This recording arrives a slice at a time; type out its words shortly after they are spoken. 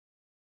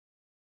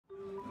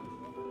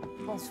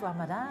Bonsoir,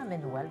 madame,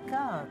 and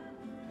welcome.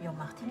 Your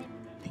martini.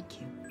 Thank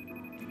you.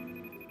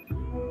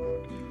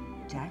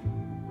 Jack?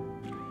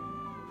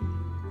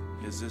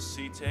 Is this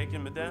seat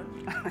taken,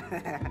 madame?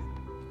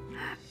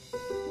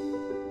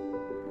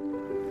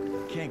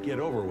 Can't get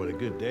over what a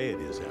good day it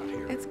is out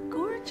here. It's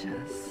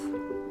gorgeous.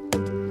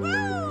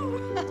 Woo!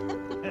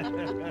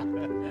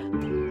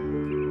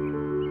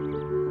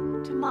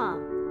 To Mom,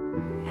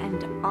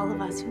 and all of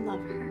us who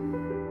love her.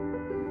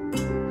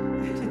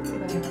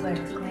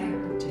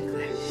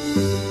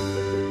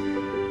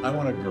 I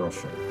want a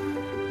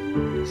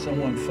girlfriend.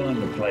 Someone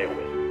fun to play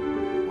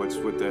with. What's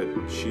with that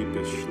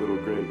sheepish little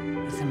grin?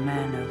 There's a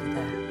man over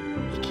there.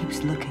 He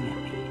keeps looking at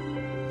me.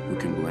 Who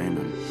can blame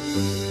him?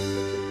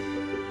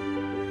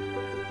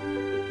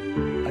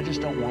 I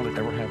just don't want to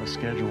ever have a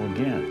schedule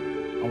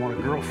again. I want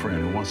a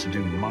girlfriend who wants to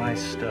do my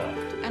stuff.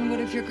 And what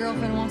if your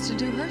girlfriend wants to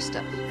do her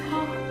stuff?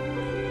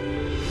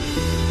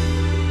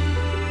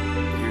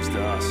 Here's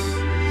to us.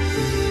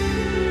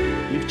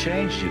 You've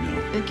changed, you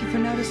know. Thank you for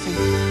noticing.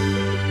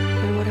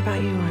 And what about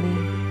you, honey?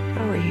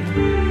 How are you?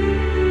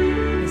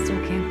 I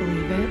still can't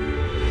believe it.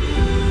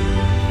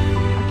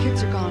 Our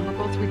kids are gone. We're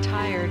both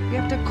retired. We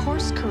have to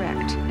course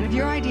correct. And if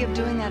your idea of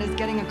doing that is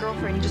getting a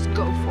girlfriend, you just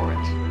go for it.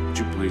 Would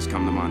you please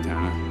come to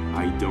Montana?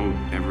 I don't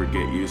ever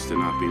get used to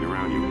not being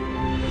around you.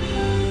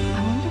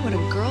 I wonder what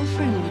a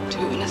girlfriend would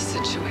do in a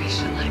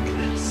situation like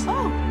this.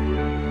 Oh!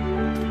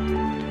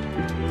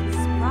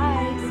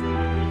 Surprise!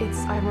 It's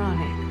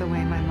ironic the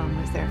way my mom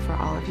was there for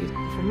all of you.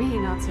 For me,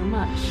 not so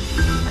much.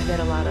 I bet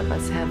a lot of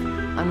us have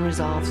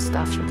unresolved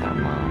stuff with our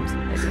moms.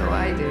 I know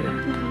I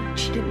do.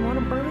 She didn't want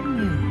to burden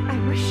you. I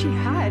wish she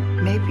had.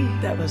 Maybe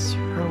that was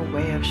her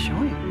way of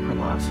showing her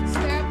love.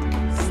 Step.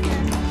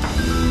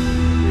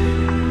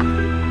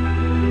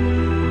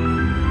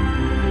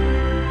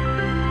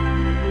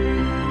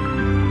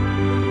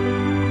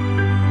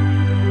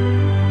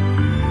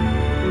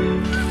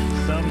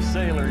 Some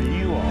sailor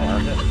you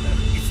are.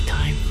 It's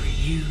time for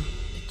you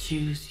to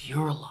choose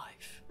your life.